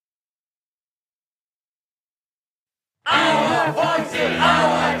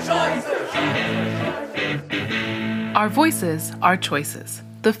Our voices, our choices.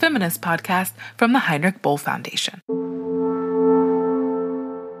 The Feminist Podcast from the Heinrich Böll Foundation.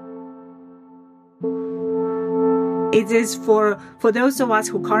 It is for those of us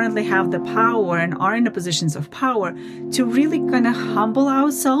who currently have the power and are in the positions of power to really kind of humble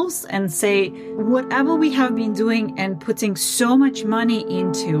ourselves and say, whatever we have been doing and putting so much money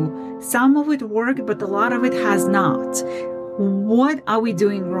into, some of it worked, but a lot of it has not. What are we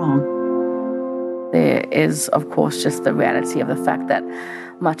doing wrong? There is, of course, just the reality of the fact that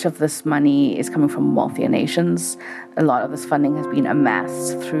much of this money is coming from wealthier nations. A lot of this funding has been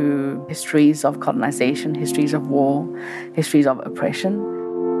amassed through histories of colonization, histories of war, histories of oppression.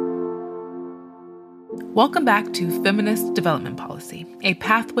 Welcome back to Feminist Development Policy, a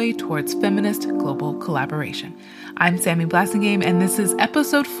pathway towards feminist global collaboration. I'm Sammy Blassingame, and this is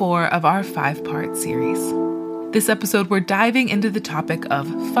episode 4 of our 5-part series. This episode, we're diving into the topic of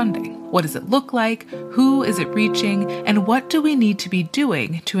funding. What does it look like? Who is it reaching? And what do we need to be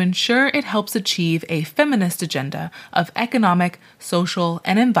doing to ensure it helps achieve a feminist agenda of economic, social,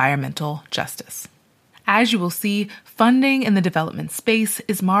 and environmental justice? As you will see, funding in the development space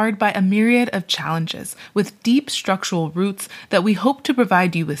is marred by a myriad of challenges with deep structural roots that we hope to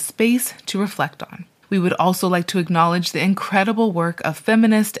provide you with space to reflect on. We would also like to acknowledge the incredible work of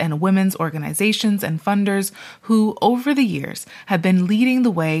feminist and women's organizations and funders who, over the years, have been leading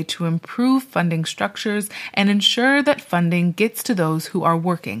the way to improve funding structures and ensure that funding gets to those who are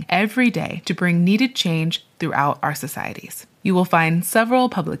working every day to bring needed change throughout our societies. You will find several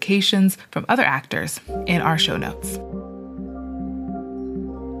publications from other actors in our show notes.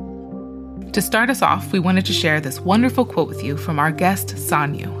 To start us off, we wanted to share this wonderful quote with you from our guest,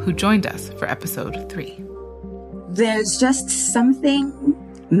 Sanyu, who joined us for episode 3. There's just something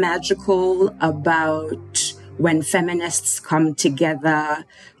magical about when feminists come together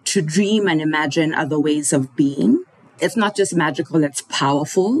to dream and imagine other ways of being. It's not just magical, it's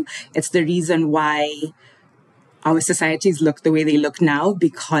powerful. It's the reason why our societies look the way they look now,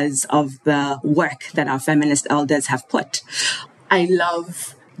 because of the work that our feminist elders have put. I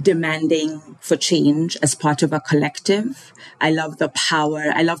love demanding for change as part of a collective. I love the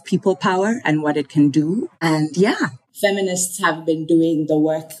power. I love people power and what it can do. And feminists have been doing the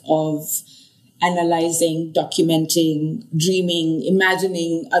work of analyzing, documenting, dreaming,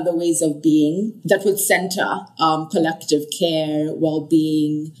 imagining other ways of being that would center collective care,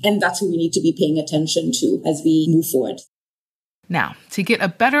 well-being. And that's who we need to be paying attention to as we move forward. Now, to get a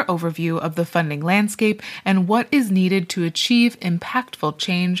better overview of the funding landscape and what is needed to achieve impactful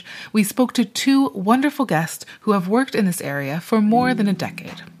change, we spoke to 2 wonderful guests who have worked in this area for more than a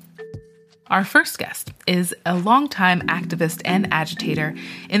decade. Our first guest is a longtime activist and agitator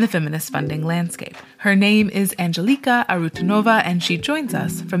in the feminist funding landscape. Her name is Angelika Arutunova, and she joins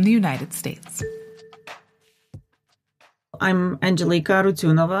us from the United States. I'm Angelika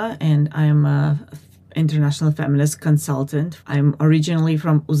Arutunova, and I'm a international feminist consultant. I'm originally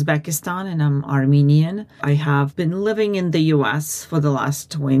from Uzbekistan and I'm Armenian. I have been living in the US for the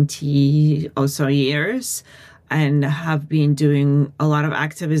last 20 or so years and have been doing a lot of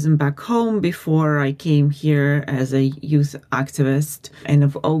activism back home before I came here as a youth activist. And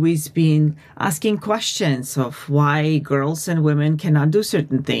I've always been asking questions of why girls and women cannot do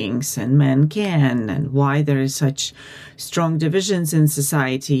certain things and men can, and why there is such strong divisions in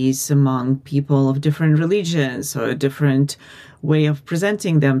societies among people of different religions or a different way of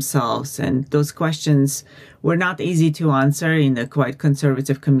presenting themselves. And those questions were not easy to answer in the quite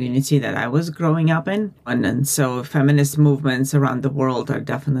conservative community that I was growing up in. And so feminist movements around the world are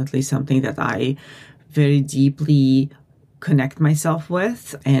definitely something that I very deeply connect myself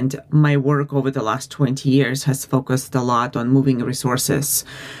with. And my work over the last 20 years has focused a lot on moving resources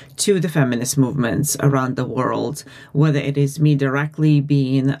to the feminist movements around the world, whether it is me directly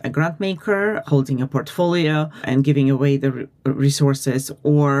being a grant maker, holding a portfolio and giving away the resources,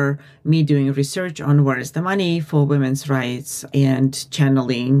 or me doing research on where is the money for women's rights and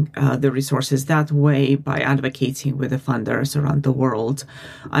channeling the resources that way by advocating with the funders around the world.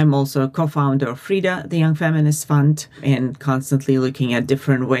 I'm also a co-founder of Frida, the Young Feminist Fund, and constantly looking at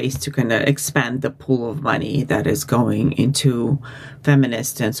different ways to kind of expand the pool of money that is going into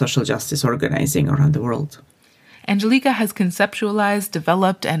feminist and social justice organizing around the world. Angelika has conceptualized,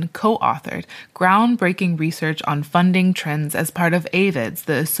 developed, and co-authored groundbreaking research on funding trends as part of AVID's,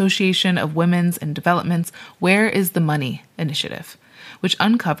 the Association of Women's in Development's Where is the Money initiative, which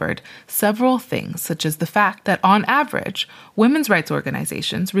uncovered several things, such as the fact that on average, women's rights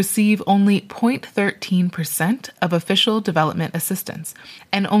organizations receive only 0.13% of official development assistance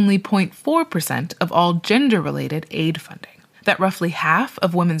and only 0.4% of all gender-related aid funding. that roughly half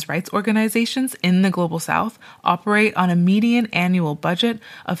of women's rights organizations in the Global South operate on a median annual budget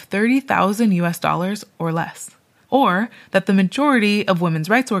of $30,000 or less. Or that the majority of women's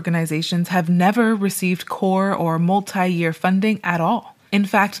rights organizations have never received core or multi-year funding at all. In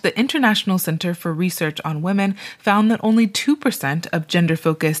fact, the International Center for Research on Women found that only 2% of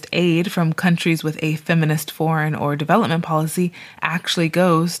gender-focused aid from countries with a feminist foreign or development policy actually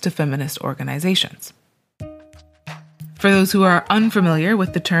goes to feminist organizations. For those who are unfamiliar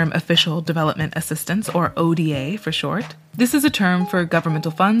with the term Official Development Assistance, or ODA for short, this is a term for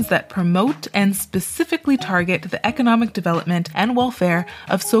governmental funds that promote and specifically target the economic development and welfare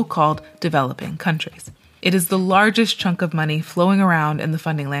of so-called developing countries. It is the largest chunk of money flowing around in the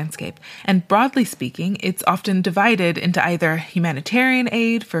funding landscape, and broadly speaking, it's often divided into either humanitarian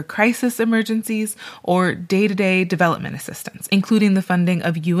aid for crisis emergencies or day-to-day development assistance, including the funding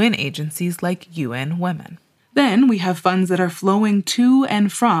of UN agencies like UN Women. Then we have funds that are flowing to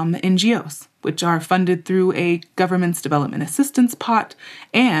and from NGOs, which are funded through a government's development assistance pot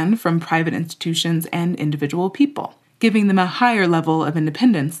and from private institutions and individual people, giving them a higher level of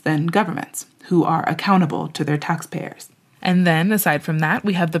independence than governments, who are accountable to their taxpayers. And then, aside from that,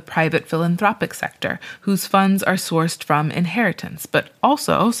 we have the private philanthropic sector, whose funds are sourced from inheritance, but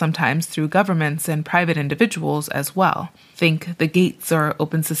also sometimes through governments and private individuals as well. Think the Gates or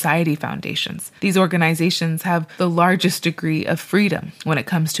Open Society foundations. These organizations have the largest degree of freedom when it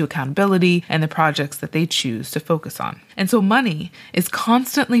comes to accountability and the projects that they choose to focus on. And so money is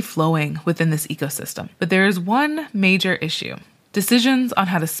constantly flowing within this ecosystem. But there is one major issue. Decisions on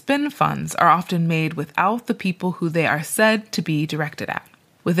how to spend funds are often made without the people who they are said to be directed at.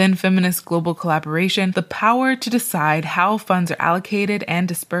 Within feminist global collaboration, the power to decide how funds are allocated and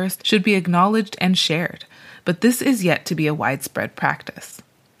dispersed should be acknowledged and shared, but this is yet to be a widespread practice.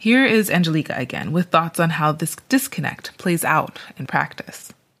 Here is Angelica again with thoughts on how this disconnect plays out in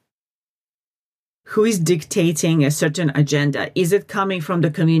practice. Who is dictating a certain agenda? Is it coming from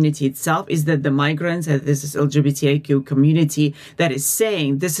the community itself? Is that the migrants, this is LGBTIQ community that is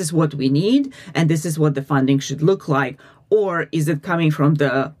saying this is what we need and this is what the funding should look like? Or is it coming from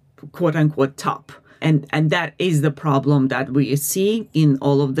the quote unquote top? And that is the problem that we see in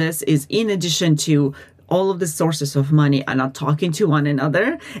all of this, is in addition to all of the sources of money are not talking to one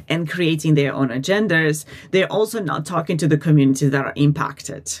another and creating their own agendas, they're also not talking to the communities that are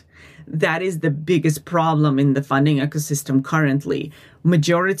impacted. That is the biggest problem in the funding ecosystem currently.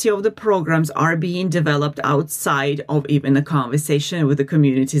 Majority of the programs are being developed outside of even a conversation with the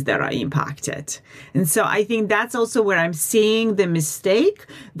communities that are impacted. And so I think that's also where I'm seeing the mistake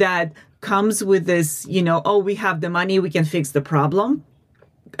that comes with this, we have the money, we can fix the problem.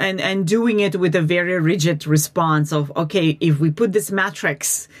 And doing it with a very rigid response of, okay, if we put this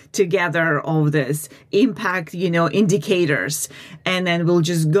matrix together of this impact, indicators, and then we'll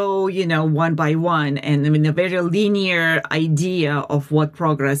just go, one by one, and in a very linear idea of what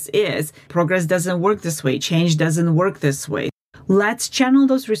progress is. Progress doesn't work this way. Change doesn't work this way. Let's channel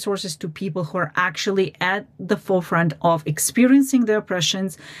those resources to people who are actually at the forefront of experiencing the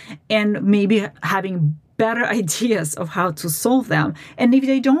oppressions and maybe having better ideas of how to solve them. And if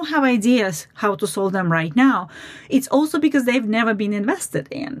they don't have ideas how to solve them right now, it's also because they've never been invested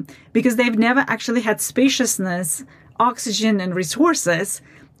in, because they've never actually had spaciousness, oxygen, and resources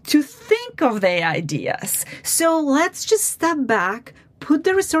to think of their ideas. So let's just step back, put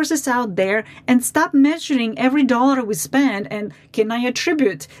the resources out there, and stop measuring every dollar we spend and can I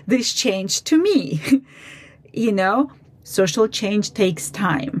attribute this change to me? Social change takes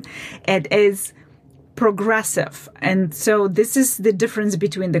time. It is progressive. And so this is the difference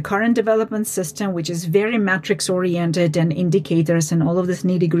between the current development system, which is very matrix oriented and indicators and all of this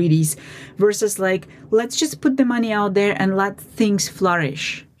nitty gritties, versus let's just put the money out there and let things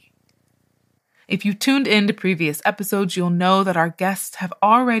flourish. If you tuned in to previous episodes, you'll know that our guests have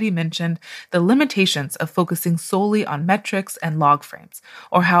already mentioned the limitations of focusing solely on metrics and log frames,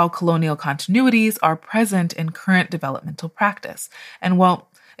 or how colonial continuities are present in current developmental practice. And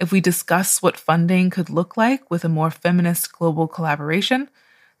if we discuss what funding could look like with a more feminist global collaboration,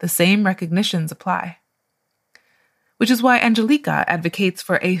 the same recognitions apply. Which is why Angelica advocates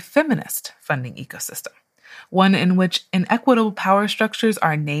for a feminist funding ecosystem, one in which inequitable power structures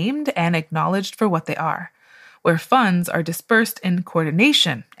are named and acknowledged for what they are, where funds are dispersed in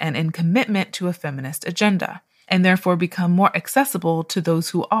coordination and in commitment to a feminist agenda, and therefore become more accessible to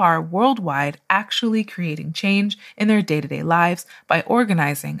those who are worldwide actually creating change in their day-to-day lives by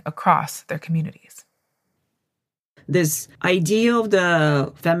organizing across their communities. This idea of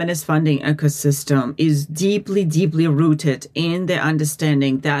the feminist funding ecosystem is deeply, deeply rooted in the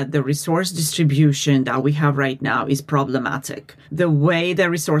understanding that the resource distribution that we have right now is problematic. The way the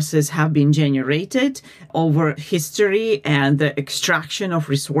resources have been generated over history and the extraction of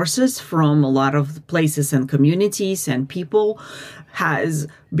resources from a lot of places and communities and people has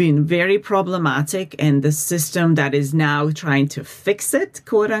been very problematic, and the system that is now trying to fix it,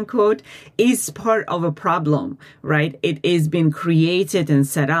 quote unquote, is part of a problem, right? It is being created and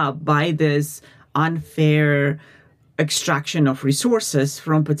set up by this unfair extraction of resources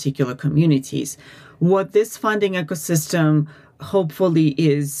from particular communities. What this funding ecosystem hopefully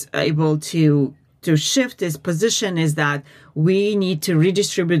is able to shift its position is that we need to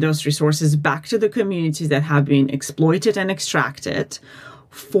redistribute those resources back to the communities that have been exploited and extracted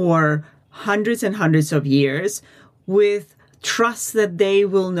for hundreds and hundreds of years with trust that they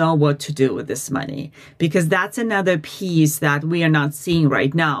will know what to do with this money. Because that's another piece that we are not seeing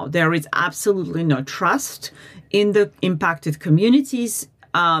right now. There is absolutely no trust in the impacted communities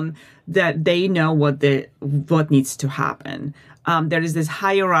that they know what needs to happen. There is this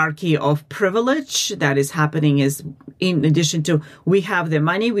hierarchy of privilege that is happening is in addition to we have the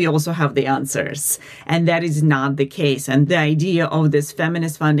money, we also have the answers. And that is not the case. And the idea of this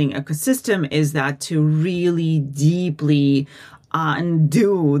feminist funding ecosystem is that to really deeply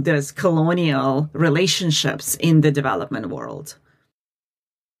undo those colonial relationships in the development world.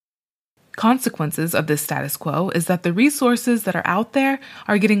 Consequences of this status quo is that the resources that are out there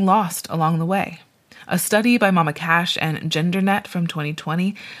are getting lost along the way. A study by Mama Cash and GenderNet from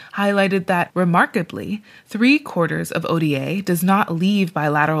 2020 highlighted that, remarkably, 3/4 of ODA does not leave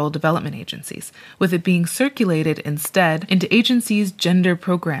bilateral development agencies, with it being circulated instead into agencies' gender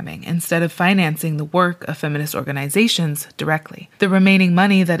programming instead of financing the work of feminist organizations directly. The remaining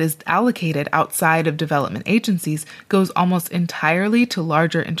money that is allocated outside of development agencies goes almost entirely to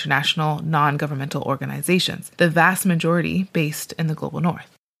larger international non-governmental organizations, the vast majority based in the global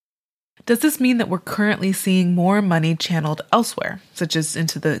north. Does this mean that we're currently seeing more money channeled elsewhere, such as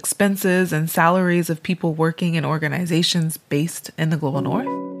into the expenses and salaries of people working in organizations based in the global north?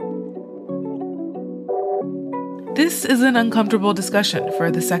 This is an uncomfortable discussion for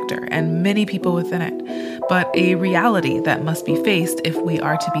the sector and many people within it, but a reality that must be faced if we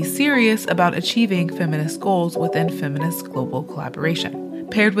are to be serious about achieving feminist goals within feminist global collaboration.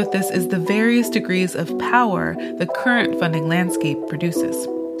 Paired with this is the various degrees of power the current funding landscape produces.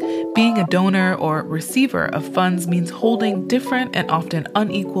 Being a donor or receiver of funds means holding different and often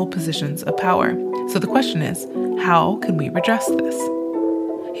unequal positions of power. So the question is, how can we redress this?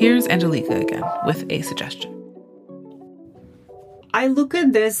 Here's Angelica again with a suggestion. I look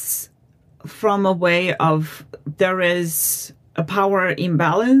at this from a way of there is a power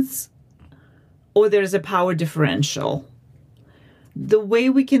imbalance or there's a power differential. The way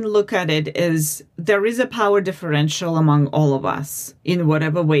we can look at it is there is a power differential among all of us in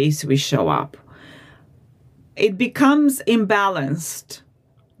whatever ways we show up. It becomes imbalanced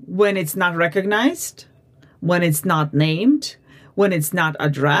when it's not recognized, when it's not named, when it's not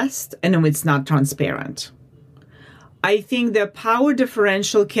addressed, and when it's not transparent. I think the power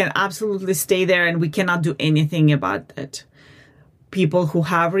differential can absolutely stay there and we cannot do anything about it. People who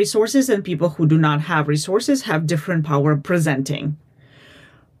have resources and people who do not have resources have different power presenting.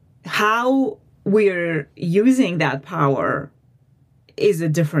 How we're using that power is a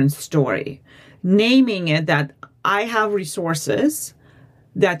different story. Naming it that I have resources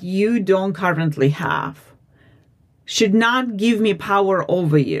that you don't currently have should not give me power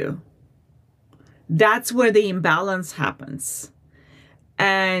over you. That's where the imbalance happens.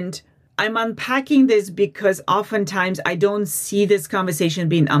 And I'm unpacking this because oftentimes I don't see this conversation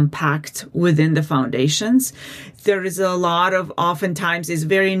being unpacked within the foundations. There is a lot of, oftentimes, is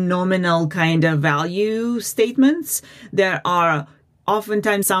very nominal kind of value statements that are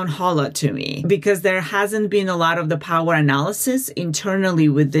oftentimes sound hollow to me because there hasn't been a lot of the power analysis internally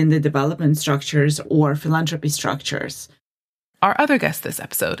within the development structures or philanthropy structures. Our other guest this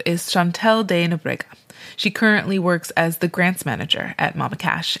episode is Chantel de Nobrega. She currently works as the grants manager at Mama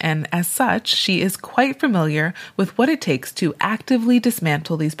Cash, and as such, she is quite familiar with what it takes to actively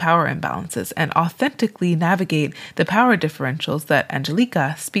dismantle these power imbalances and authentically navigate the power differentials that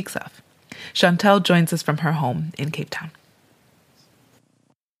Angelica speaks of. Chantel joins us from her home in Cape Town.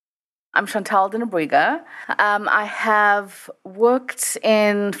 I'm Chantal de Nobrega. I have worked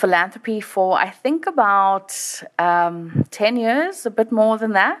in philanthropy for, I think, about 10 years, a bit more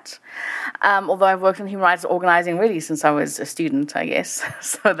than that. Although I've worked in human rights organizing really since I was a student, I guess.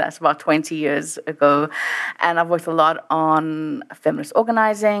 So that's about 20 years ago. And I've worked a lot on feminist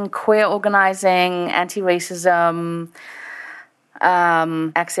organizing, queer organizing, anti-racism,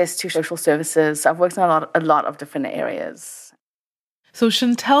 access to social services. I've worked in a lot of different areas. So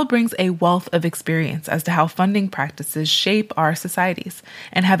Chantal brings a wealth of experience as to how funding practices shape our societies,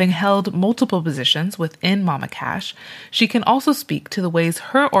 and having held multiple positions within Mama Cash, she can also speak to the ways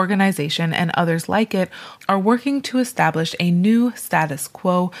her organization and others like it are working to establish a new status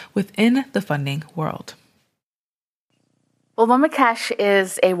quo within the funding world. Well, Mama Cash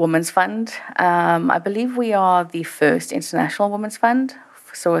is a women's fund. I believe we are the first international women's fund.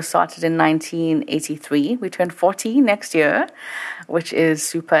 So it started in 1983. We turn 40 next year, which is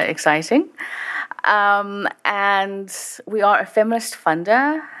super exciting. And we are a feminist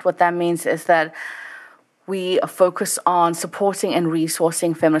funder. What that means is that we focus on supporting and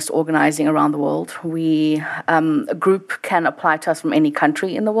resourcing feminist organizing around the world. A group can apply to us from any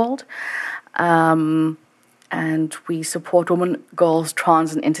country in the world. And we support women, girls,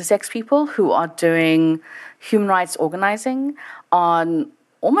 trans, and intersex people who are doing human rights organizing on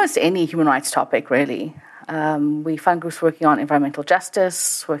almost any human rights topic, really. We fund groups working on environmental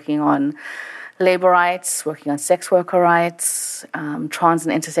justice, working on labor rights, working on sex worker rights, trans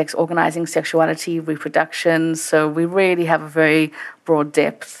and intersex organizing, sexuality, reproduction. So we really have a very broad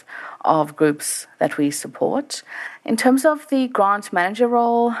depth of groups that we support. In terms of the grant manager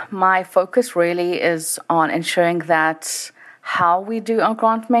role, my focus really is on ensuring that how we do our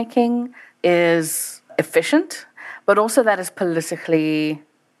grant making is efficient, but also that is politically,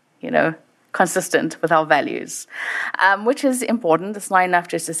 consistent with our values, which is important. It's not enough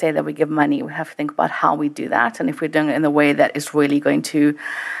just to say that we give money. We have to think about how we do that, and if we're doing it in a way that is really going to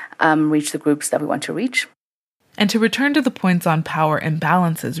reach the groups that we want to reach. And to return to the points on power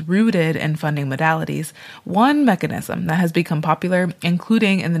imbalances rooted in funding modalities, one mechanism that has become popular,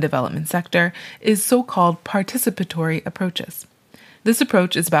 including in the development sector, is so-called participatory approaches. This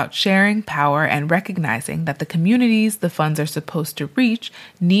approach is about sharing power and recognizing that the communities the funds are supposed to reach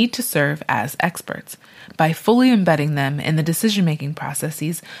need to serve as experts by fully embedding them in the decision-making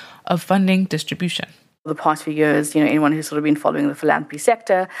processes of funding distribution. The past few years, anyone who's sort of been following the philanthropy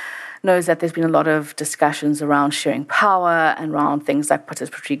sector knows that there's been a lot of discussions around sharing power and around things like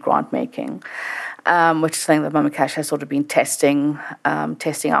participatory grant making, which is something that Mama Cash has sort of been testing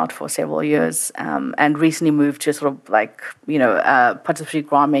out for several years, and recently moved to sort of participatory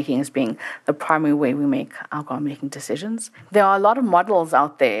grant making as being the primary way we make our grant making decisions. There are a lot of models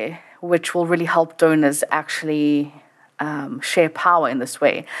out there which will really help donors actually share power in this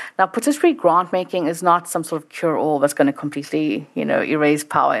way. Now, participatory grant making is not some sort of cure-all that's going to completely, erase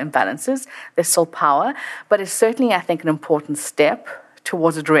power imbalances. There's still power, but it's certainly, I think, an important step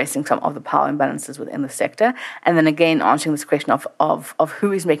towards addressing some of the power imbalances within the sector. And then again, answering this question of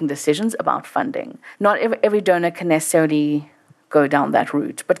who is making decisions about funding. Not every donor can necessarily go down that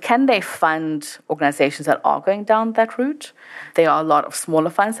route, but can they fund organizations that are going down that route? There are a lot of smaller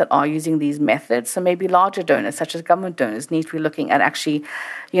funds that are using these methods, so maybe larger donors, such as government donors, need to be looking at actually,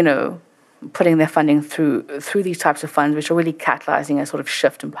 putting their funding through these types of funds, which are really catalyzing a sort of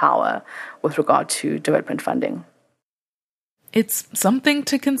shift in power with regard to development funding. It's something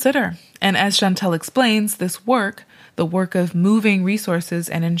to consider. And as Chantal explains, this work, the work of moving resources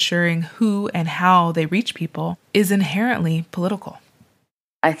and ensuring who and how they reach people, is inherently political.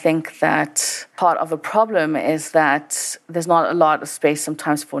 I think that part of the problem is that there's not a lot of space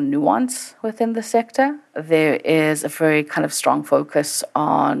sometimes for nuance within the sector. There is a very kind of strong focus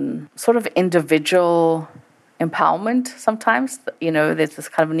on sort of individual empowerment sometimes. There's this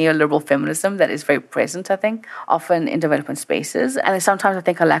kind of neoliberal feminism that is very present, I think, often in development spaces. And there's sometimes, I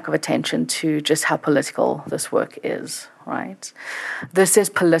think, a lack of attention to just how political this work is, right? This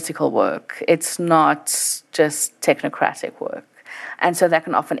is political work. It's not just technocratic work. And so that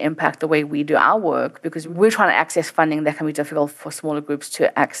can often impact the way we do our work, because we're trying to access funding that can be difficult for smaller groups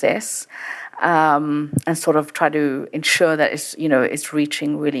to access, and sort of try to ensure that it's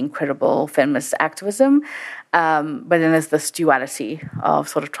reaching really incredible feminist activism. But then there's this duality of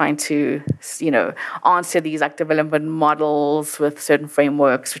sort of trying to, answer these like development models with certain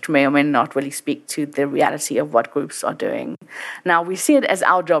frameworks, which may or may not really speak to the reality of what groups are doing. Now, we see it as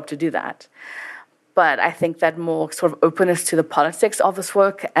our job to do that. But I think that more sort of openness to the politics of this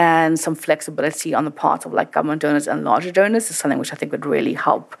work and some flexibility on the part of like government donors and larger donors is something which I think would really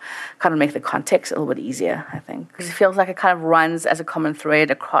help kind of make the context a little bit easier, I think. Because it feels like it kind of runs as a common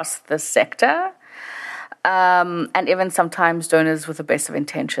thread across the sector. And even sometimes donors with the best of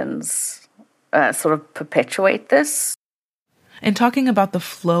intentions sort of perpetuate this. In talking about the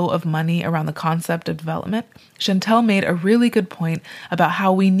flow of money around the concept of development, Chantel made a really good point about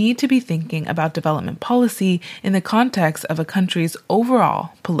how we need to be thinking about development policy in the context of a country's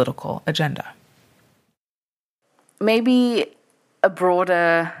overall political agenda. Maybe a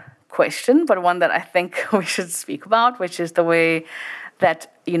broader question, but one that I think we should speak about, which is the way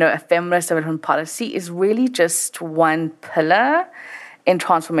that, a feminist development policy is really just one pillar in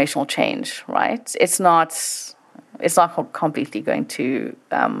transformational change, right? It's not completely going to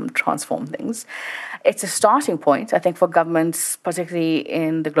transform things. It's a starting point, I think, for governments, particularly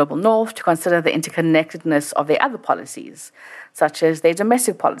in the global north, to consider the interconnectedness of their other policies, such as their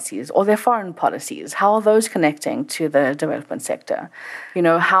domestic policies or their foreign policies. How are those connecting to the development sector?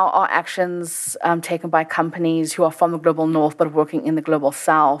 How are actions taken by companies who are from the global north but working in the global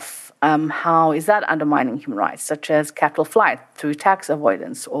south? How is that undermining human rights, such as capital flight through tax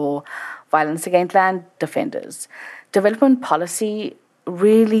avoidance or violence against land defenders? Development policy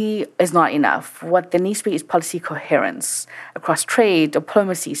really is not enough. What there needs to be is policy coherence across trade,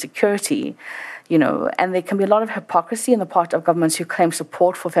 diplomacy, security, and there can be a lot of hypocrisy on the part of governments who claim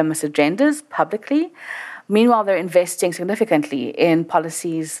support for feminist agendas publicly. Meanwhile, they're investing significantly in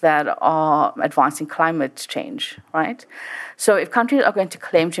policies that are advancing climate change, right? So if countries are going to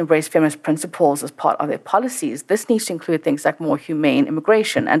claim to embrace feminist principles as part of their policies, this needs to include things like more humane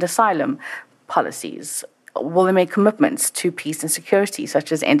immigration and asylum policies. Will they make commitments to peace and security,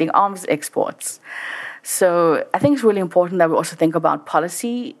 such as ending arms exports? So I think it's really important that we also think about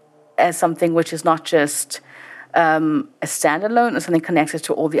policy as something which is not just a standalone or something connected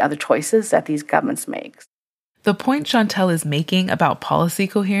to all the other choices that these governments make. The point Chantel is making about policy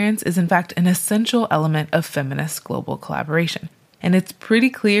coherence is in fact an essential element of feminist global collaboration. And it's pretty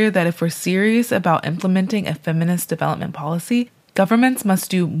clear that if we're serious about implementing a feminist development policy, governments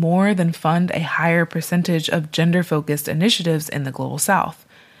must do more than fund a higher percentage of gender-focused initiatives in the Global South.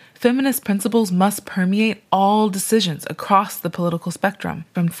 Feminist principles must permeate all decisions across the political spectrum,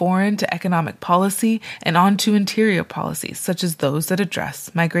 from foreign to economic policy and on to interior policies, such as those that address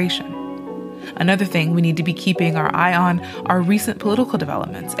migration. Another thing we need to be keeping our eye on are recent political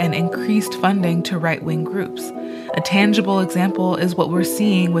developments and increased funding to right-wing groups. A tangible example is what we're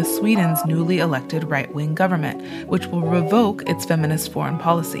seeing with Sweden's newly elected right-wing government, which will revoke its feminist foreign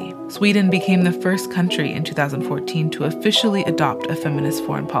policy. Sweden became the first country in 2014 to officially adopt a feminist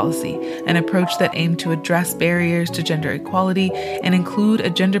foreign policy, an approach that aimed to address barriers to gender equality and include a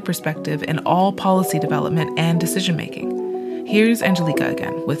gender perspective in all policy development and decision-making. Here's Angelica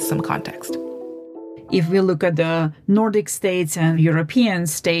again with some context. If we look at the Nordic states and European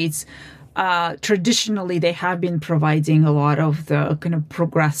states, traditionally they have been providing a lot of the kind of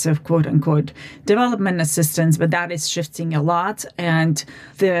progressive, quote unquote, development assistance, but that is shifting a lot. And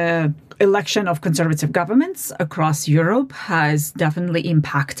the election of conservative governments across Europe has definitely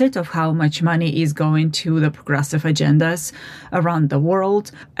impacted of how much money is going to the progressive agendas around the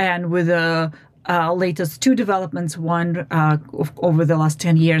world. And with the latest two developments, one over the last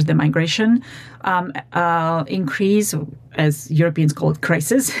 10 years, the migration increase, as Europeans call it,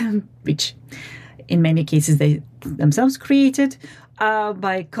 crisis, which in many cases they themselves created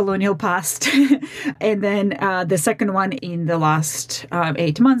by colonial past. And then the second one in the last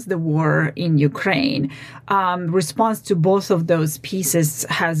 8 months, the war in Ukraine. Response to both of those pieces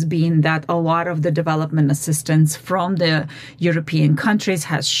has been that a lot of the development assistance from the European countries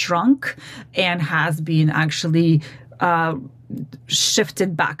has shrunk and has been actually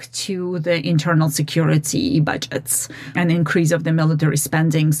shifted back to the internal security budgets, an increase of the military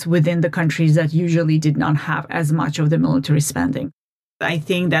spendings within the countries that usually did not have as much of the military spending. I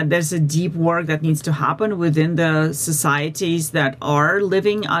think that there's a deep work that needs to happen within the societies that are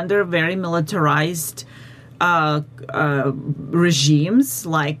living under very militarized regimes,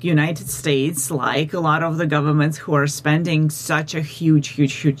 like United States, like a lot of the governments who are spending such a huge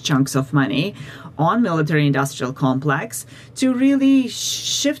chunks of money on military industrial complex, to really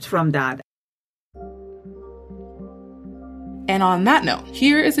shift from that. And on that note,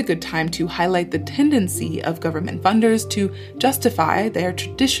 here is a good time to highlight the tendency of government funders to justify their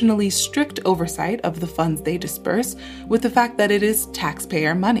traditionally strict oversight of the funds they disperse with the fact that it is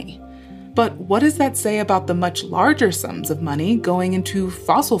taxpayer money. But what does that say about the much larger sums of money going into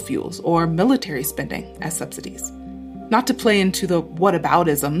fossil fuels or military spending as subsidies? Not to play into the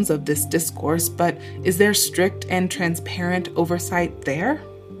whataboutisms of this discourse, but is there strict and transparent oversight there?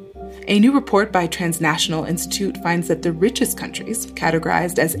 A new report by Transnational Institute finds that the richest countries,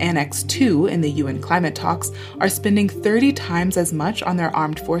 categorized as Annex II in the UN climate talks, are spending 30 times as much on their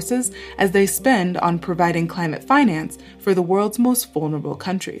armed forces as they spend on providing climate finance for the world's most vulnerable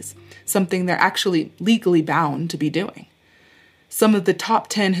countries, something they're actually legally bound to be doing. Some of the top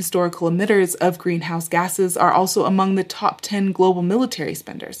 10 historical emitters of greenhouse gases are also among the top 10 global military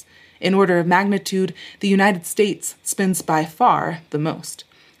spenders. In order of magnitude, the United States spends by far the most,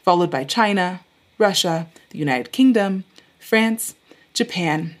 followed by China, Russia, the United Kingdom, France,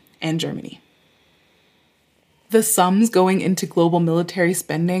 Japan, and Germany. The sums going into global military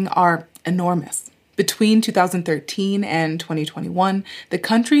spending are enormous. Between 2013 and 2021, the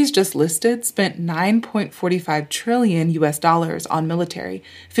countries just listed spent $9.45 trillion on military,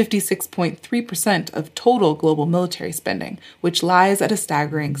 56.3% of total global military spending, which lies at a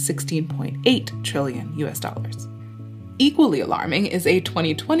staggering $16.8 trillion. Equally alarming is a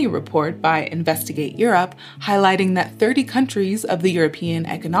 2020 report by Investigate Europe highlighting that 30 countries of the European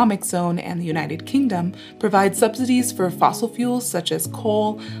Economic Zone and the United Kingdom provide subsidies for fossil fuels such as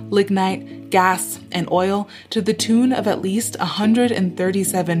coal, lignite, gas, and oil to the tune of at least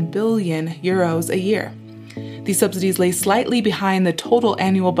 137 billion euros a year. These subsidies lay slightly behind the total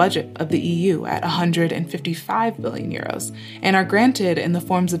annual budget of the EU at 155 billion euros and are granted in the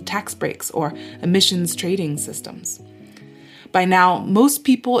forms of tax breaks or emissions trading systems. By now, most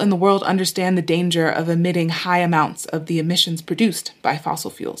people in the world understand the danger of emitting high amounts of the emissions produced by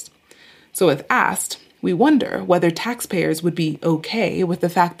fossil fuels. So if asked, we wonder whether taxpayers would be okay with the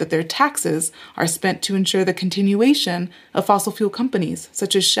fact that their taxes are spent to ensure the continuation of fossil fuel companies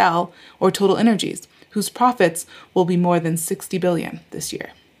such as Shell or Total Energies, whose profits will be more than 60 billion this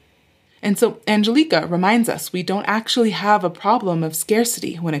year. And so Angelica reminds us we don't actually have a problem of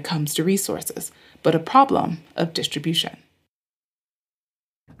scarcity when it comes to resources, but a problem of distribution.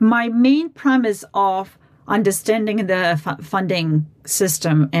 My main premise of understanding the funding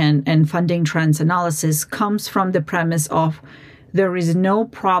system and funding trends analysis comes from the premise of there is no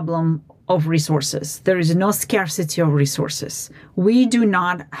problem of resources. There is no scarcity of resources. We do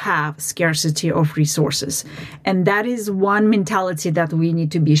not have scarcity of resources. And that is one mentality that we need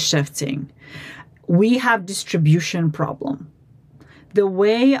to be shifting. We have distribution problem. The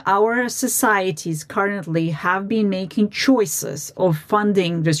way our societies currently have been making choices of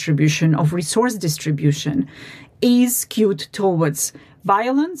funding distribution, of resource distribution, is skewed towards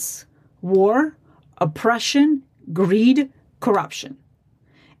violence, war, oppression, greed, corruption.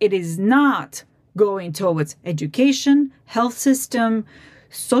 It is not going towards education, health system,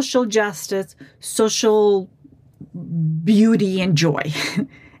 social justice, social beauty and joy.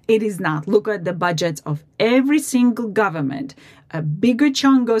 It is not. Look at the budgets of every single government. A bigger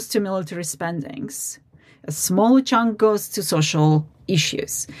chunk goes to military spendings. A smaller chunk goes to social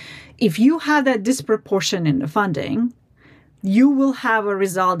issues. If you have that disproportion in the funding, you will have a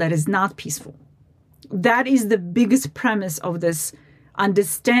result that is not peaceful. That is the biggest premise of this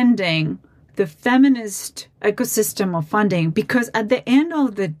understanding the feminist ecosystem of funding, because at the end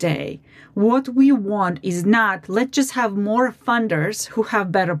of the day, what we want is not, let's just have more funders who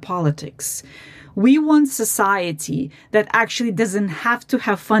have better politics. We want society that actually doesn't have to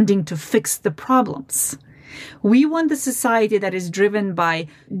have funding to fix the problems. We want the society that is driven by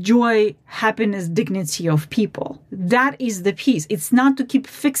joy, happiness, dignity of people. That is the piece. It's not to keep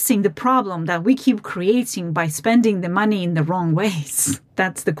fixing the problem that we keep creating by spending the money in the wrong ways.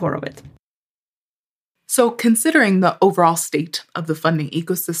 That's the core of it. So considering the overall state of the funding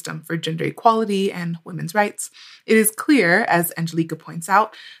ecosystem for gender equality and women's rights, it is clear, as Angelica points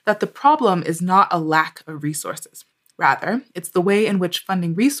out, that the problem is not a lack of resources. Rather, it's the way in which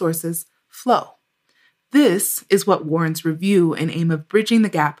funding resources flow. This is what warrants review in aim of bridging the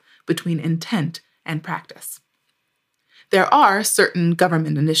gap between intent and practice. There are certain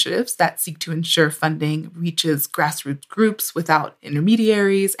government initiatives that seek to ensure funding reaches grassroots groups without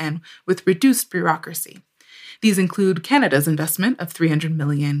intermediaries and with reduced bureaucracy. These include Canada's investment of 300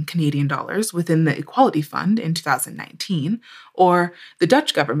 million Canadian dollars within the Equality Fund in 2019, or the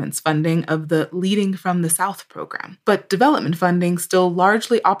Dutch government's funding of the Leading from the South program. But development funding still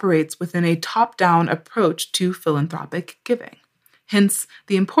largely operates within a top-down approach to philanthropic giving. Hence,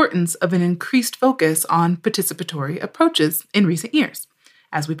 the importance of an increased focus on participatory approaches in recent years,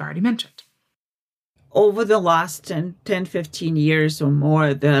 as we've already mentioned. Over the last 10, 15 years or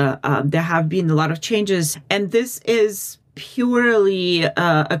more, there have been a lot of changes. And this is purely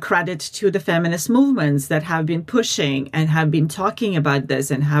a credit to the feminist movements that have been pushing and have been talking about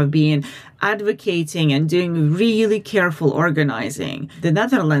this and have been advocating and doing really careful organizing. The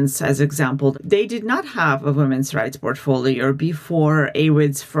Netherlands, as example, they did not have a women's rights portfolio before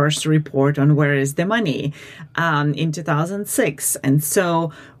AWID's first report on where is the money in 2006. And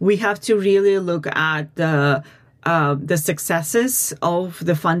so we have to really look at the successes of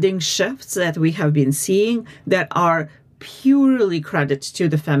the funding shifts that we have been seeing that are purely credit to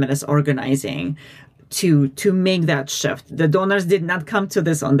the feminist organizing to make that shift. The donors did not come to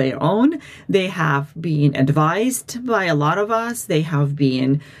this on their own. They have been advised by a lot of us. They have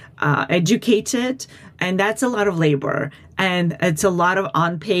been educated, and that's a lot of labor. And it's a lot of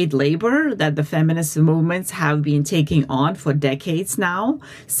unpaid labor that the feminist movements have been taking on for decades now,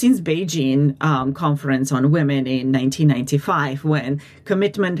 since Beijing Conference on Women in 1995, when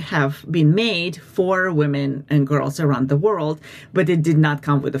commitment have been made for women and girls around the world, but it did not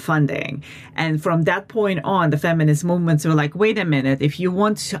come with the funding. And from that point on, the feminist movements were like, wait a minute, if you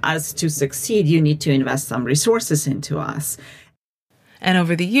want us to succeed, you need to invest some resources into us. And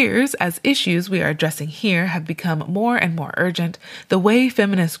over the years, as issues we are addressing here have become more and more urgent, the way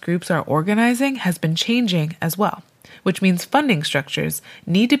feminist groups are organizing has been changing as well, which means funding structures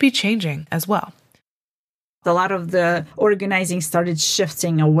need to be changing as well. A lot of the organizing started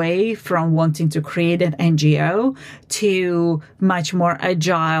shifting away from wanting to create an NGO to much more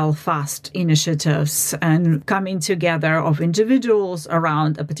agile, fast initiatives and coming together of individuals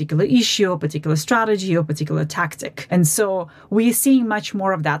around a particular issue, a particular strategy, or a particular tactic. And so we're seeing much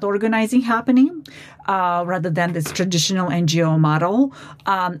more of that organizing happening rather than this traditional NGO model.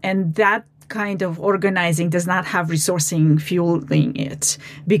 And that kind of organizing does not have resourcing fueling it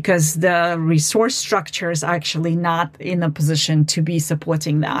because the resource structure is actually not in a position to be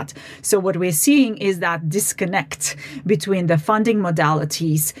supporting that. So what we're seeing is that disconnect between the funding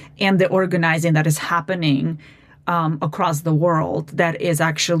modalities and the organizing that is happening across the world that is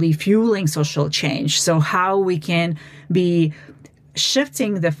actually fueling social change. So how we can be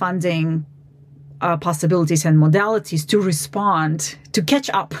shifting the funding possibilities and modalities to respond, to catch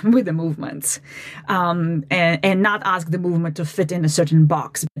up with the movements, and not ask the movement to fit in a certain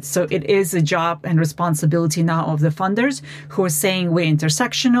box. So it is a job and responsibility now of the funders who are saying we're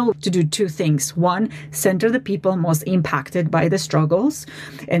intersectional to do two things. One, center the people most impacted by the struggles.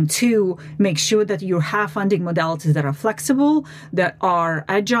 And two, make sure that you have funding modalities that are flexible, that are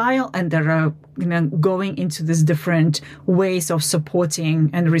agile, and that are going into these different ways of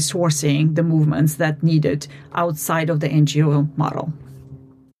supporting and resourcing the movements that needed outside of the NGO model.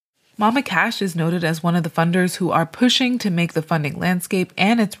 Mama Cash is noted as one of the funders who are pushing to make the funding landscape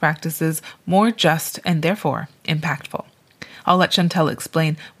and its practices more just and therefore impactful. I'll let Chantel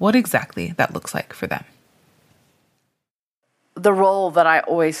explain what exactly that looks like for them. The role that I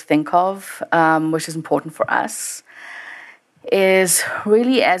always think of, which is important for us, is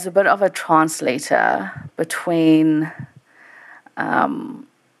really as a bit of a translator between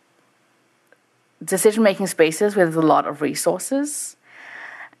decision-making spaces where there's a lot of resources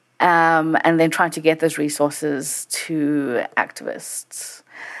and then trying to get those resources to activists.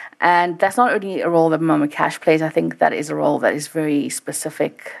 And that's not only a role that Mama Cash plays, I think that is a role that is very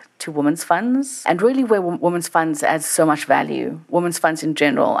specific to women's funds, and really where women's funds add so much value. Women's funds in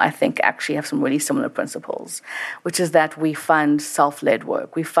general, I think, actually have some really similar principles, which is that we fund self-led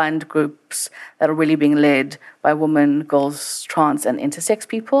work. We fund groups that are really being led by women, girls, trans, and intersex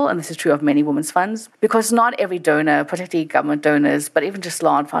people, and this is true of many women's funds, because not every donor, particularly government donors, but even just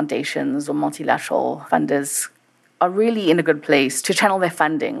large foundations or multilateral funders, are really in a good place to channel their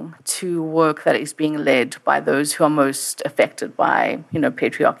funding to work that is being led by those who are most affected by,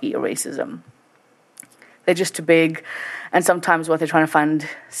 patriarchy or racism. They're just too big, and sometimes what they're trying to fund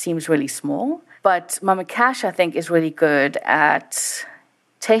seems really small. But Mama Cash, I think, is really good at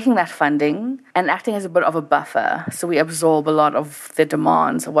taking that funding and acting as a bit of a buffer. So we absorb a lot of the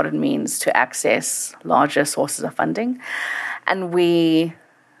demands of what it means to access larger sources of funding, and we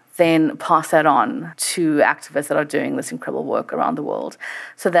then pass that on to activists that are doing this incredible work around the world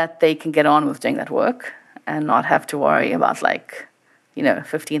so that they can get on with doing that work and not have to worry about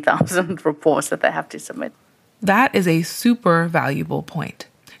 15,000 reports that they have to submit. That is a super valuable point.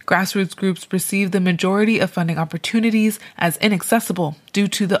 Grassroots groups perceive the majority of funding opportunities as inaccessible due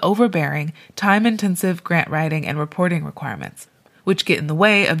to the overbearing, time-intensive grant writing and reporting requirements, which get in the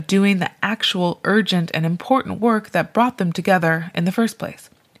way of doing the actual urgent and important work that brought them together in the first place.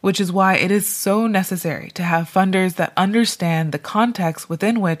 Which is why it is so necessary to have funders that understand the context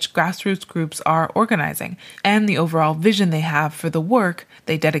within which grassroots groups are organizing and the overall vision they have for the work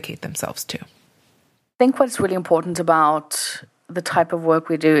they dedicate themselves to. think what's really important about the type of work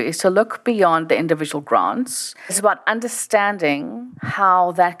we do is to look beyond the individual grants. It's about understanding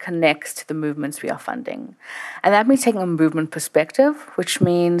how that connects to the movements we are funding. And that means taking a movement perspective, which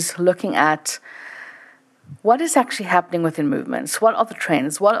means looking at what is actually happening within movements. What are the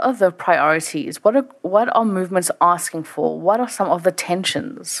trends? What are the priorities? What are movements asking for? What are some of the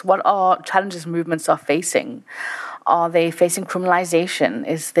tensions? What are challenges movements are facing? Are they facing criminalization?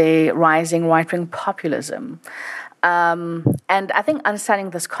 Is there rising right-wing populism? And I think understanding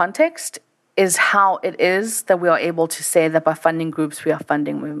this context is how it is that we are able to say that by funding groups, we are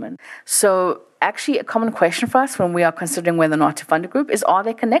funding movement. So actually a common question for us when we are considering whether or not to fund a group is, are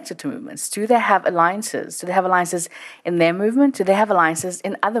they connected to movements? Do they have alliances? Do they have alliances in their movement? Do they have alliances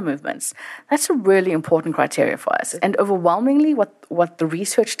in other movements? That's a really important criteria for us. And overwhelmingly, what the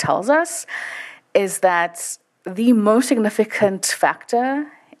research tells us is that the most significant factor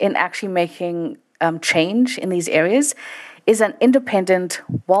in actually making change in these areas is an independent,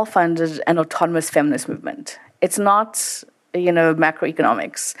 well-funded, and autonomous feminist movement. It's not,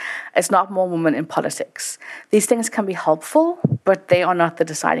 macroeconomics. It's not more women in politics. These things can be helpful, but they are not the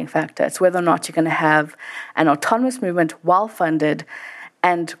deciding factor. It's whether or not you're going to have an autonomous movement, well-funded,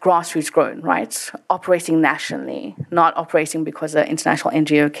 and grassroots grown, right? Operating nationally, not operating because an international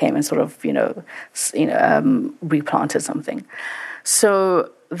NGO came and sort of, replanted something.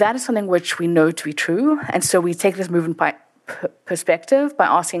 So that is something which we know to be true. And so we take this movement by perspective by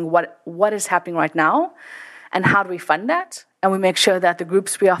asking what is happening right now and how do we fund that? And we make sure that the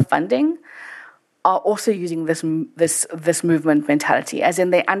groups we are funding are also using this movement mentality, as in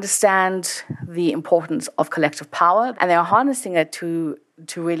they understand the importance of collective power and they are harnessing it to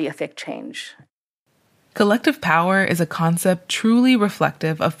really affect change. Collective power is a concept truly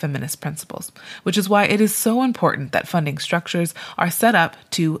reflective of feminist principles, which is why it is so important that funding structures are set up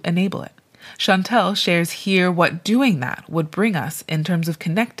to enable it. Chantel shares here what doing that would bring us in terms of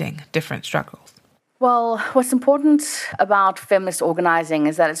connecting different struggles. Well, what's important about feminist organizing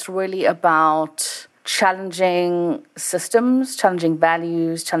is that it's really about challenging systems, challenging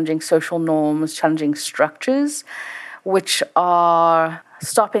values, challenging social norms, challenging structures, which are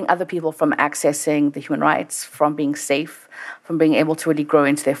stopping other people from accessing the human rights, from being safe, from being able to really grow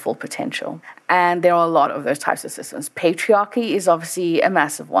into their full potential. And there are a lot of those types of systems. Patriarchy is obviously a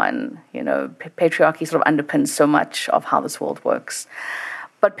massive one. Patriarchy sort of underpins so much of how this world works.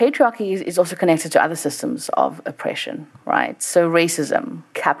 But patriarchy is also connected to other systems of oppression, right? So racism,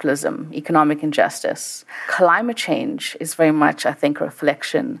 capitalism, economic injustice. Climate change is very much, I think, a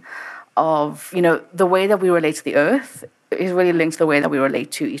reflection of, the way that we relate to the earth is really linked to the way that we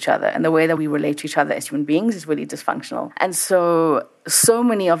relate to each other. And the way that we relate to each other as human beings is really dysfunctional. And so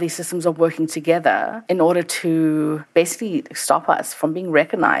many of these systems are working together in order to basically stop us from being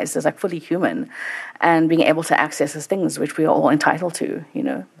recognized as fully human and being able to access these things which we are all entitled to,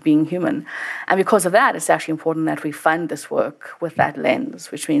 being human. And because of that, it's actually important that we fund this work with that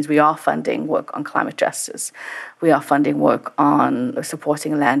lens, which means we are funding work on climate justice. We are funding work on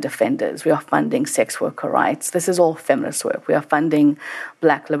supporting land defenders. We are funding sex worker rights. This is all feminist work. We are funding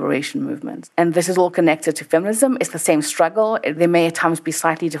Black liberation movements. And this is all connected to feminism. It's the same struggle. There may at times be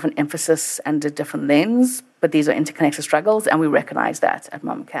slightly different emphasis and a different lens, but these are interconnected struggles, and we recognize that at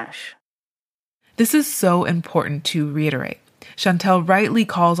Mama Cash. This is so important to reiterate. Chantel rightly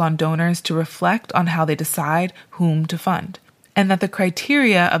calls on donors to reflect on how they decide whom to fund, and that the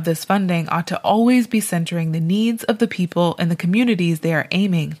criteria of this funding ought to always be centering the needs of the people and the communities they are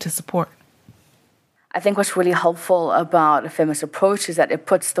aiming to support. I think what's really helpful about a feminist approach is that it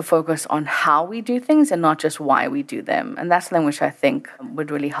puts the focus on how we do things and not just why we do them. And that's something which I think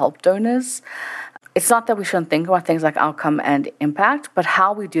would really help donors. It's not that we shouldn't think about things like outcome and impact, but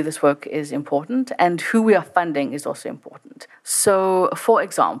how we do this work is important, and who we are funding is also important. So, for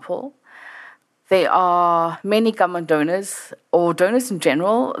example, there are many government donors or donors in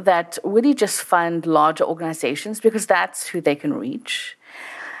general that really just fund larger organizations because that's who they can reach.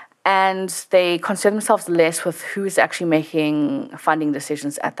 And they concern themselves less with who is actually making funding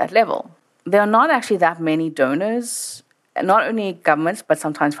decisions at that level. There are not actually that many donors, not only governments, but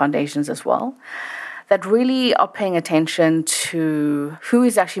sometimes foundations as well, that really are paying attention to who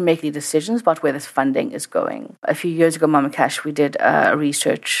is actually making the decisions about where this funding is going. A few years ago, Mama Cash, we did a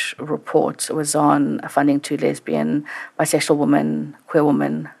research report. It was on funding to lesbian, bisexual women, queer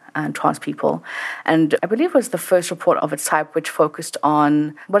women, and trans people. And I believe it was the first report of its type which focused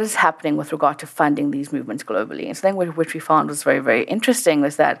on what is happening with regard to funding these movements globally. And something which we found was very, very interesting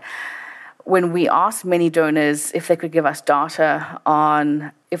was that when we asked many donors if they could give us data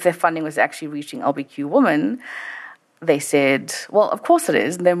on if their funding was actually reaching LGBTQ women, they said, well, of course it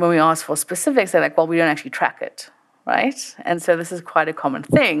is. And then when we asked for specifics, they're like, well, we don't actually track it, right? And so this is quite a common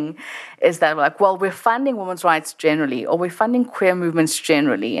thing, is that we're like, well, we're funding women's rights generally, or we're funding queer movements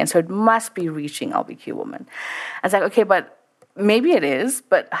generally, and so it must be reaching LGBTQ women. And it's like, okay, but maybe it is,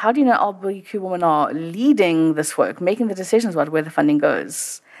 but how do you know LGBTQ women are leading this work, making the decisions about where the funding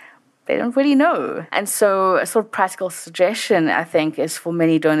goes? They don't really know. And so a sort of practical suggestion, I think, is for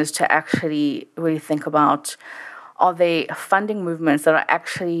many donors to actually really think about, are they funding movements that are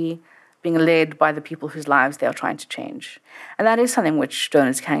actually being led by the people whose lives they are trying to change? And that is something which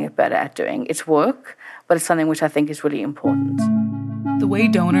donors can get better at doing. It's work, but it's something which I think is really important. The way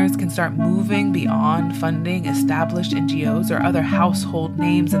donors can start moving beyond funding established NGOs or other household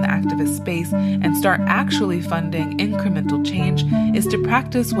names in the activist space and start actually funding incremental change is to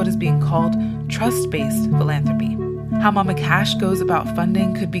practice what is being called trust-based philanthropy. How Mama Cash goes about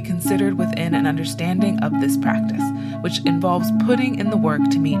funding could be considered within an understanding of this practice, which involves putting in the work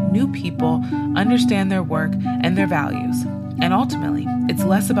to meet new people, understand their work and their values. And ultimately, it's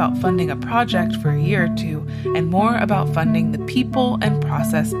less about funding a project for a year or two and more about funding the people and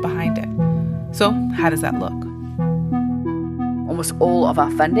process behind it. So, how does that look? Almost all of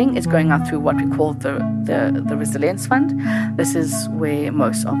our funding is going out through what we call the Resilience Fund. This is where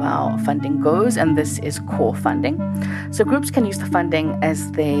most of our funding goes, and this is core funding. So groups can use the funding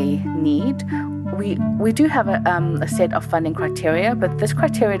as they need. We do have a set of funding criteria, but this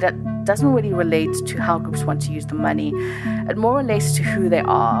criteria that doesn't really relate to how groups want to use the money. It more relates to who they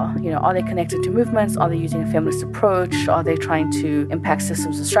are. Are they connected to movements? Are they using a feminist approach? Are they trying to impact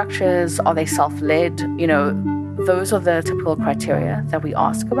systems and structures? Are they self-led? Those are the typical criteria that we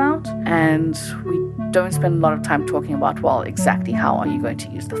ask about, and we don't spend a lot of time talking about, well, exactly how are you going to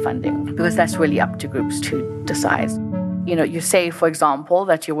use the funding, because that's really up to groups to decide. You say, for example,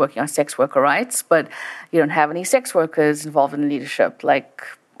 that you're working on sex worker rights, but you don't have any sex workers involved in leadership. Like,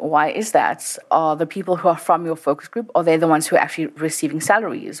 why is that? Are the people who are from your focus group, are they the ones who are actually receiving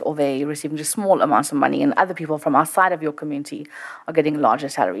salaries? Or are they receiving just small amounts of money, and other people from outside of your community are getting larger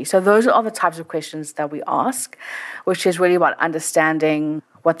salaries? So those are the types of questions that we ask, which is really about understanding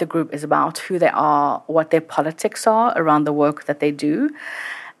what the group is about, who they are, what their politics are around the work that they do.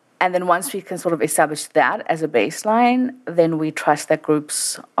 And then once we can sort of establish that as a baseline, then we trust that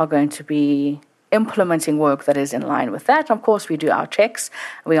groups are going to be implementing work that is in line with that. Of course, we do our checks,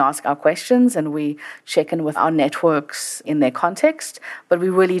 we ask our questions, and we check in with our networks in their context. But we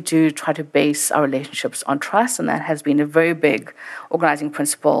really do try to base our relationships on trust, and that has been a very big organizing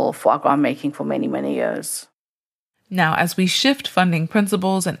principle for our grant making for many, many years. Now, as we shift funding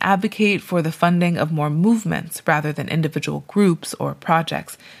principles and advocate for the funding of more movements rather than individual groups or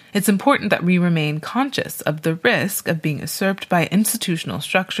projects, it's important that we remain conscious of the risk of being usurped by institutional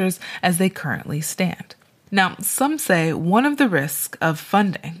structures as they currently stand. Now, some say one of the risks of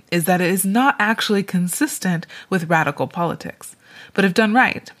funding is that it is not actually consistent with radical politics. But if done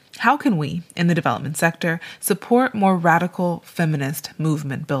right, how can we, in the development sector, support more radical feminist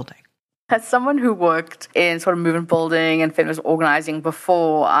movement building? As someone who worked in sort of movement building and feminist organizing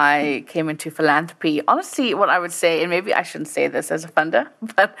before I came into philanthropy, honestly, what I would say, and maybe I shouldn't say this as a funder,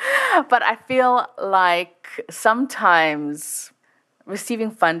 but I feel like sometimes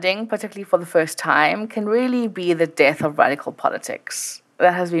receiving funding, particularly for the first time, can really be the death of radical politics.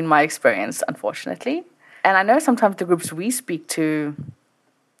 That has been my experience, unfortunately. And I know sometimes the groups we speak to,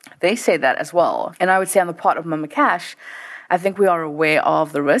 they say that as well. And I would say on the part of Mama Cash, I think we are aware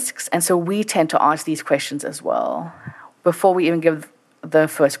of the risks, and so we tend to ask these questions as well. Before we even give the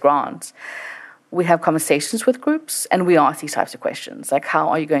first grant, we have conversations with groups, and we ask these types of questions, like how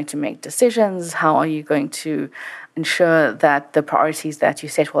are you going to make decisions? How are you going to ensure that the priorities that you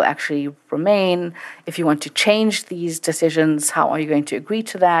set will actually remain? If you want to change these decisions, how are you going to agree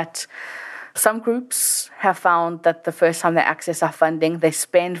to that? Some groups have found that the first time they access our funding, they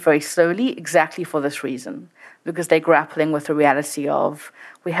spend very slowly exactly for this reason, because they're grappling with the reality of,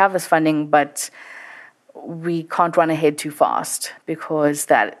 we have this funding, but we can't run ahead too fast, because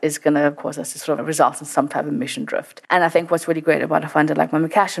that is going to cause us to sort of result in some type of mission drift. And I think what's really great about a funder like Mama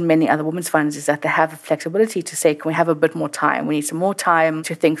Cash and many other women's funds is that they have the flexibility to say, can we have a bit more time? We need some more time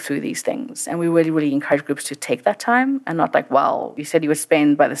to think through these things. And we really, really encourage groups to take that time and not like, well, you said you would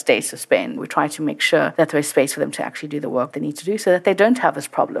spend by the state, so spend. We try to make sure that there is space for them to actually do the work they need to do so that they don't have this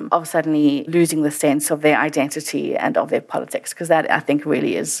problem of suddenly losing the sense of their identity and of their politics, because that, I think,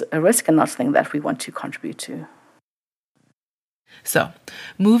 really is a risk and not something that we want to contribute to. So,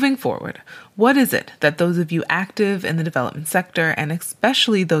 moving forward, what is it that those of you active in the development sector, and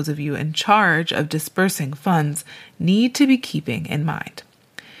especially those of you in charge of dispersing funds, need to be keeping in mind?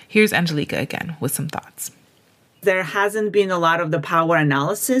 Here's Angelica again with some thoughts. There hasn't been a lot of the power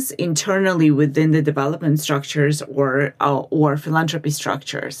analysis internally within the development structures or philanthropy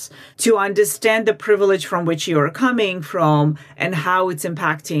structures to understand the privilege from which you are coming from and how it's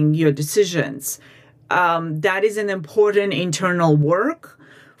impacting your decisions. That is an important internal work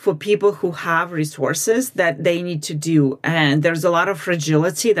for people who have resources that they need to do. And there's a lot of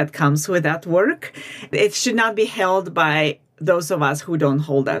fragility that comes with that work. It should not be held by those of us who don't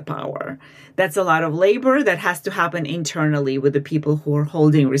hold that power. That's a lot of labor that has to happen internally with the people who are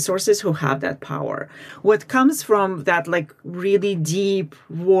holding resources who have that power. What comes from that really deep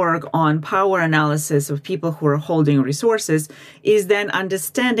work on power analysis of people who are holding resources is then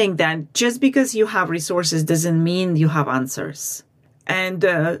understanding that just because you have resources doesn't mean you have answers. And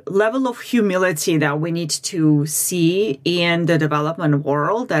the level of humility that we need to see in the development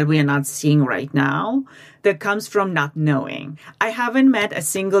world that we are not seeing right now, that comes from not knowing. I haven't met a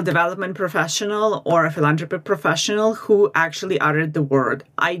single development professional or a philanthropy professional who actually uttered the word,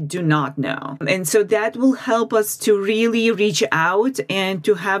 I do not know. And so that will help us to really reach out and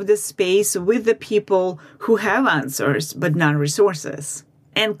to have the space with the people who have answers, but not resources.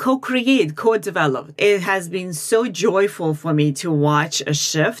 And co-create, co-develop. It has been so joyful for me to watch a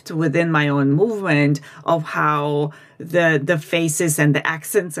shift within my own movement of how the faces and the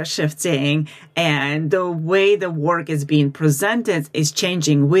accents are shifting and the way the work is being presented is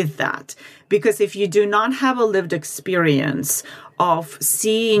changing with that. Because if you do not have a lived experience of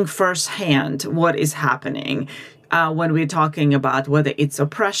seeing firsthand what is happening, when we're talking about whether it's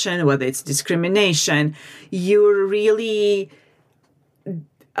oppression, whether it's discrimination, you're really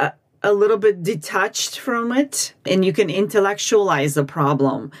a little bit detached from it, and you can intellectualize the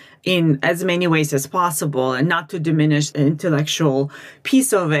problem in as many ways as possible and not to diminish the intellectual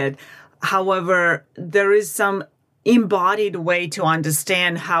piece of it. However, there is some embodied way to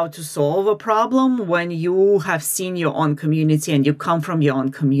understand how to solve a problem when you have seen your own community and you come from your own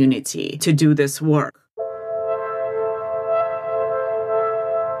community to do this work.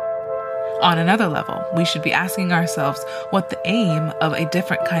 On another level, we should be asking ourselves what the aim of a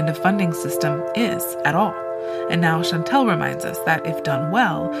different kind of funding system is at all. And now Chantel reminds us that if done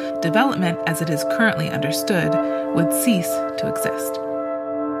well, development as it is currently understood would cease to exist.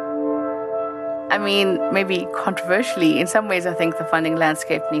 I mean, maybe controversially, in some ways I think the funding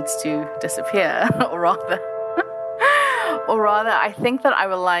landscape needs to disappear, or rather, I think that I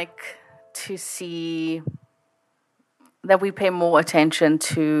would like to see that we pay more attention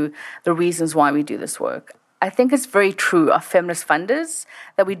to the reasons why we do this work. I think it's very true of feminist funders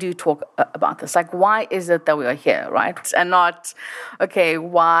that we do talk about this. Like, why is it that we are here, right? And not, okay,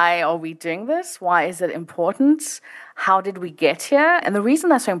 why are we doing this? Why is it important? How did we get here? And the reason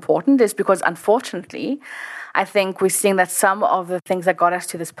that's so important is because, unfortunately, I think we're seeing that some of the things that got us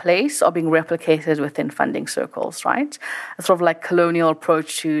to this place are being replicated within funding circles, right? A sort of like colonial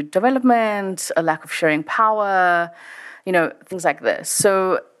approach to development, a lack of sharing power, things like this.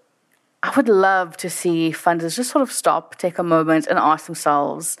 So I would love to see funders just sort of stop, take a moment and ask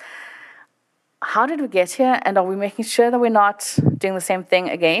themselves, how did we get here? And are we making sure that we're not doing the same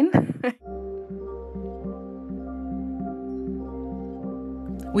thing again?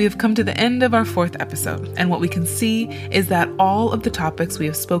 We have come to the end of our 4th episode, and what we can see is that all of the topics we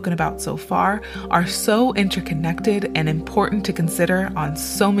have spoken about so far are so interconnected and important to consider on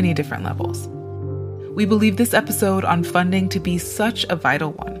so many different levels. We believe this episode on funding to be such a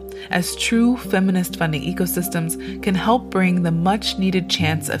vital one, as true feminist funding ecosystems can help bring the much-needed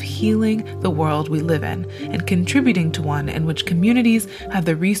chance of healing the world we live in and contributing to one in which communities have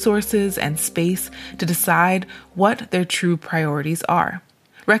the resources and space to decide what their true priorities are.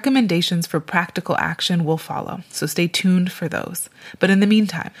 Recommendations for practical action will follow, so stay tuned for those. But in the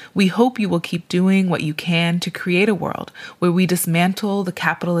meantime, we hope you will keep doing what you can to create a world where we dismantle the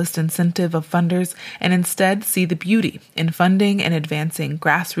capitalist incentive of funders and instead see the beauty in funding and advancing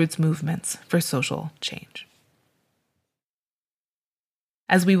grassroots movements for social change.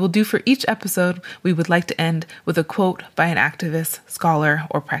 As we will do for each episode, we would like to end with a quote by an activist, scholar,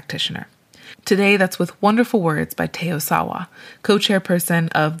 or practitioner. Today, that's with wonderful words by Teo Sawa, co-chairperson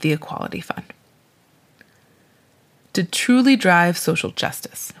of the Equality Fund. To truly drive social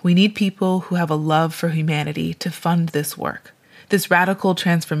justice, we need people who have a love for humanity to fund this work. This radical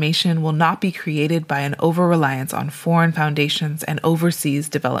transformation will not be created by an over-reliance on foreign foundations and overseas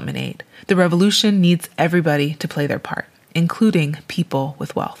development aid. The revolution needs everybody to play their part, including people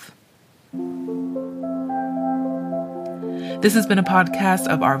with wealth. This has been a podcast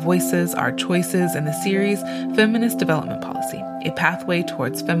of our voices, our choices in the series Feminist Development Policy, a pathway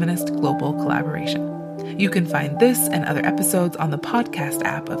towards feminist global collaboration. You can find this and other episodes on the podcast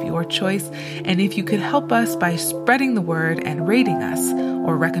app of your choice. And if you could help us by spreading the word and rating us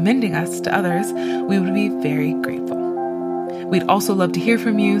or recommending us to others, we would be very grateful. We'd also love to hear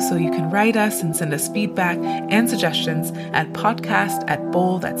from you, so you can write us and send us feedback and suggestions at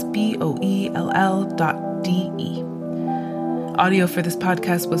podcast@boell, that's BOELL.DE. Audio for this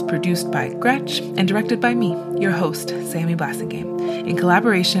podcast was produced by Gretch and directed by me, your host, Sammy Blassingame, in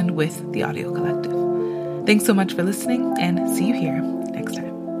collaboration with the Audio Collective. Thanks so much for listening, and see you here next time.